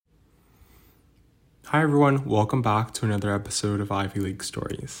Hi everyone, welcome back to another episode of Ivy League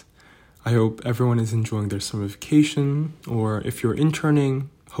Stories. I hope everyone is enjoying their summer vacation, or if you're interning,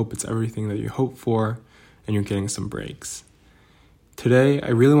 hope it's everything that you hope for and you're getting some breaks. Today, I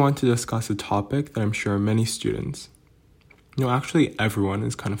really want to discuss a topic that I'm sure many students, actually everyone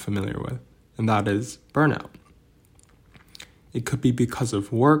is kind of familiar with, and that is burnout. It could be because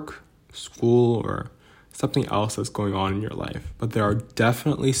of work, school, or something else that's going on in your life, but there are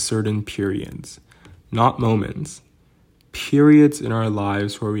definitely certain periods, not moments, periods in our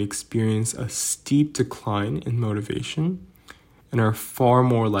lives where we experience a steep decline in motivation and are far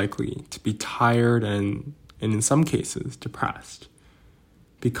more likely to be tired and in some cases, depressed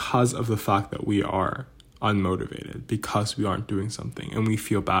because of the fact that we are unmotivated, because we aren't doing something and we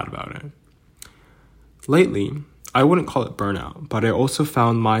feel bad about it. Lately, I wouldn't call it burnout, but I also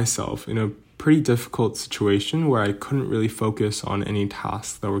found myself in a pretty difficult situation where I couldn't really focus on any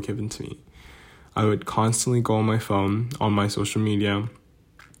tasks that were given to me. I would constantly go on my phone, on my social media.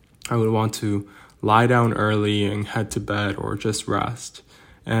 I would want to lie down early and head to bed or just rest.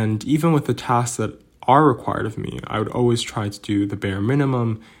 And even with the tasks that are required of me, I would always try to do the bare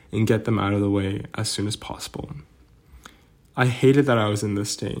minimum and get them out of the way as soon as possible. I hated that I was in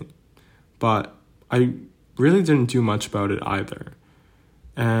this state, but I really didn't do much about it either.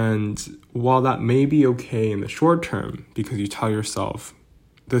 And while that may be okay in the short term, because you tell yourself,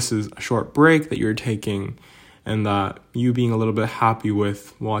 this is a short break that you're taking, and that you being a little bit happy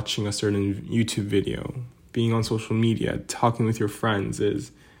with watching a certain YouTube video, being on social media, talking with your friends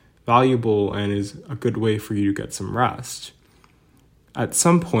is valuable and is a good way for you to get some rest. At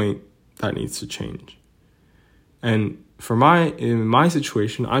some point, that needs to change. And in my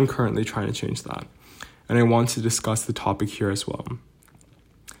situation, I'm currently trying to change that. And I want to discuss the topic here as well.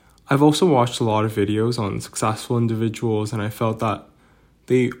 I've also watched a lot of videos on successful individuals, and I felt that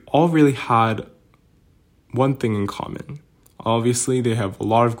they all really had one thing in common. Obviously, they have a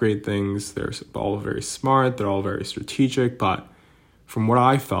lot of great things. They're all very smart. They're all very strategic. But from what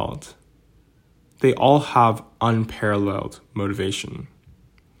I felt, they all have unparalleled motivation.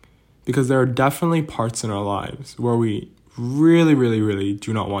 Because there are definitely parts in our lives where we really, really, really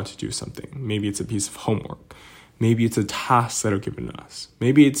do not want to do something. Maybe it's a piece of homework. Maybe it's a task that are given to us.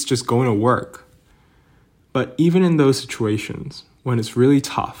 Maybe it's just going to work. But even in those situations, when it's really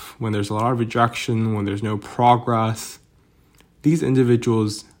tough, when there's a lot of rejection, when there's no progress, these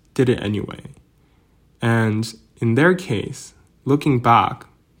individuals did it anyway. And in their case, looking back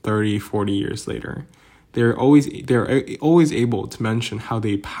 30, 40 years later, they're always able to mention how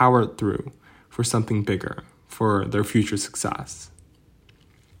they powered through for something bigger, for their future success.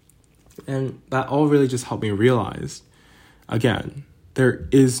 And that all really just helped me realize, again, there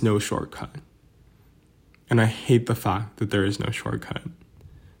is no shortcut. And I hate the fact that there is no shortcut,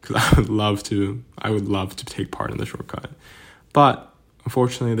 because I would love to take part in the shortcut. But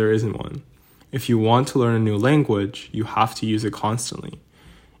unfortunately, there isn't one. If you want to learn a new language, you have to use it constantly.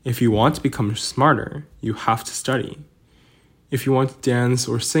 If you want to become smarter, you have to study. If you want to dance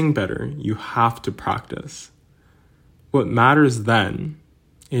or sing better, you have to practice. What matters then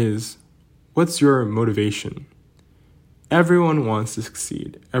is, what's your motivation? Everyone wants to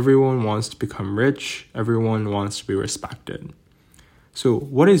succeed. Everyone wants to become rich. Everyone wants to be respected. So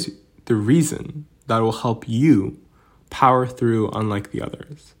what is the reason that will help you power through unlike the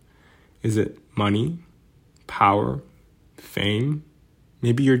others? Is it money, power, fame?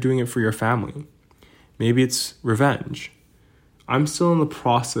 Maybe you're doing it for your family. Maybe it's revenge. I'm still in the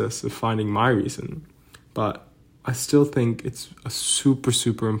process of finding my reason, but I still think it's a super,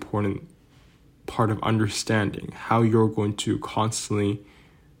 super important part of understanding how you're going to constantly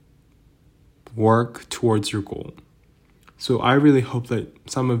work towards your goal. So I really hope that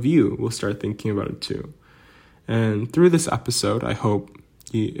some of you will start thinking about it too. And through this episode, I hope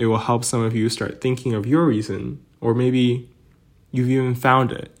it will help some of you start thinking of your reason, or maybe you've even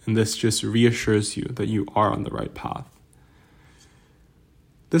found it, and this just reassures you that you are on the right path.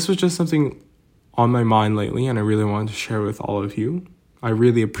 This was just something on my mind lately, and I really wanted to share with all of you. I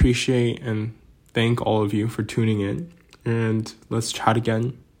really appreciate and thank all of you for tuning in, and let's chat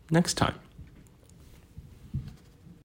again next time.